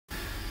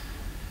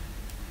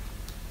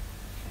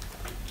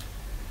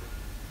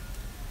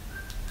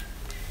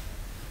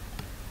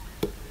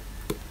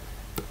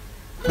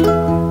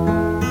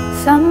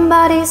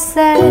Somebody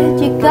said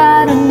you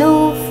got a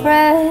new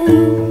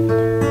friend,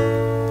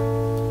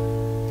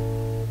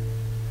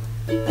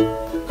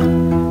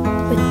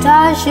 but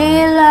does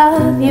she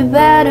love you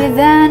better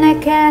than I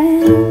can?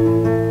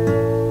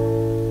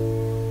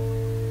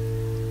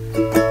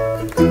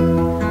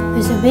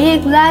 There's a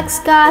big black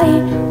sky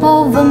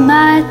over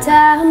my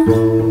town.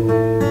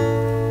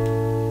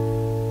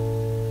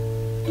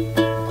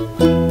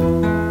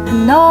 I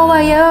know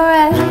where you're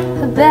at,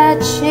 I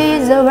bet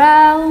she's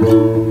around.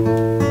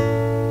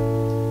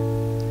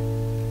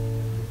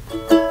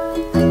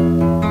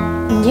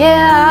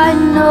 Yeah, I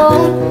know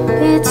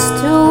it's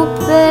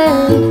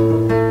stupid,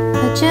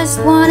 I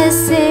just wanna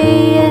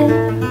see it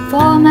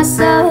for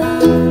myself.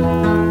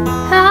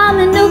 I'm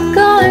in the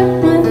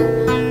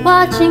corner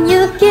watching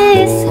you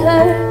kiss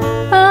her,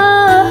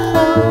 oh,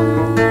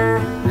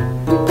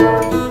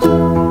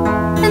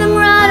 and I'm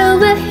right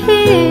over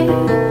here,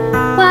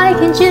 why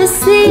can't you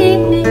see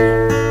me,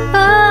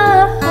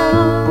 oh,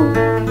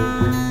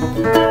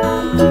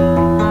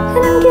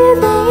 and I'm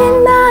giving it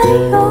my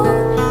all,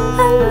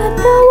 I'm not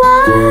the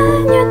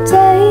one you're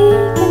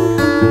taking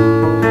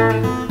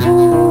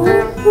home.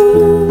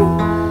 Ooh,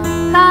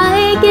 I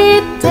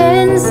keep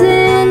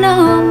dancing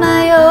on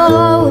my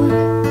own.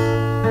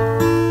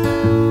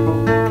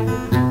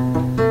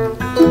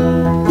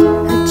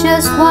 I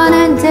just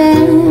wanna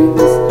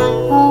dance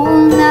all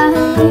night.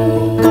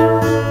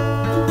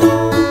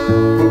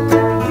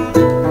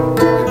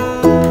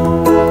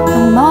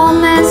 I'm all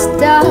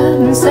messed up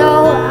and so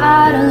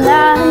out of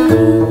line.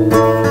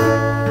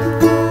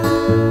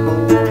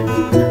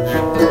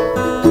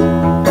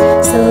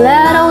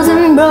 Stilettos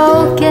and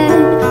broken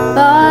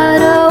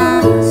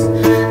bottles,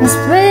 I'm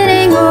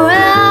spinning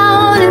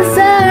around in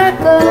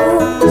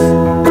circles.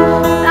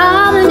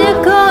 I'm in your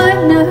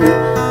corner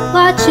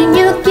watching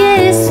you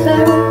kiss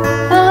her,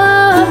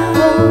 oh,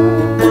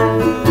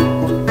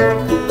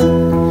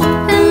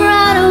 and I'm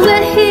right over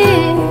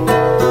here,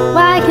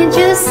 why can't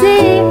you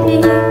see me,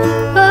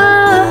 oh,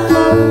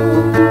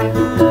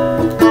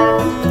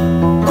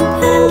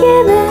 and I'm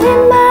giving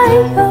it my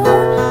all,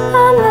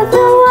 I'm not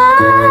the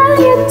one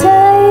you're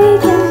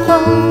taking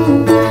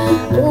home.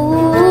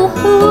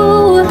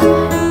 Ooh,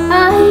 I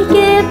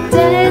keep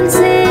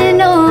dancing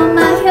on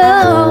my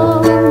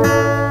own.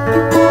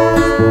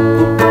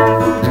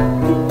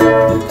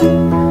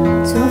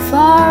 So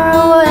far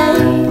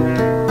away,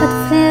 but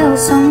feel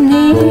so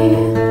near.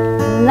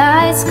 The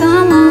lights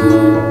come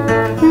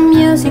on, the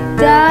music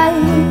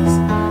dies,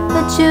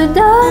 but you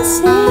don't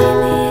see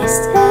me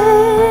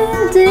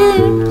standing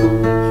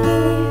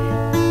here.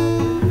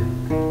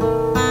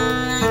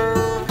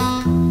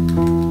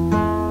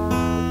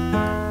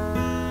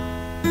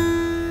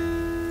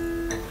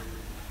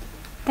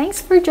 Thanks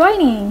for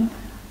joining.